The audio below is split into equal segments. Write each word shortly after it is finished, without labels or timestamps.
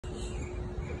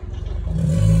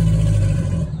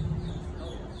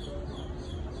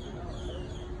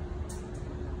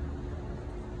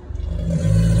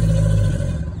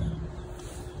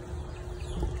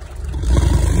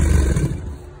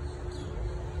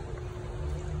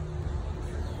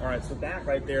right, so that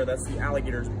right there, that's the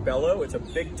alligator's bellow. It's a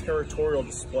big territorial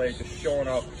display, just showing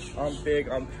up, I'm big,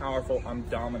 I'm powerful, I'm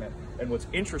dominant. And what's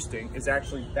interesting is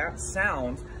actually that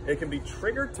sound, it can be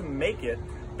triggered to make it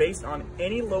based on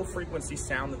any low frequency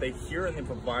sound that they hear in the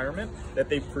environment that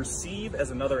they perceive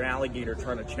as another alligator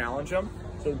trying to challenge them.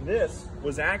 So this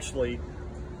was actually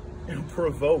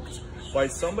provoked by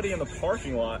somebody in the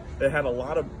parking lot that had a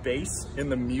lot of bass in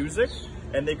the music,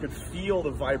 and they could feel the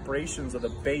vibrations of the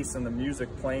bass and the music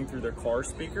playing through their car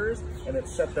speakers, and it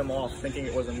set them off thinking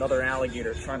it was another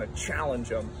alligator trying to challenge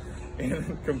them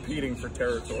and competing for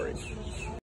territory.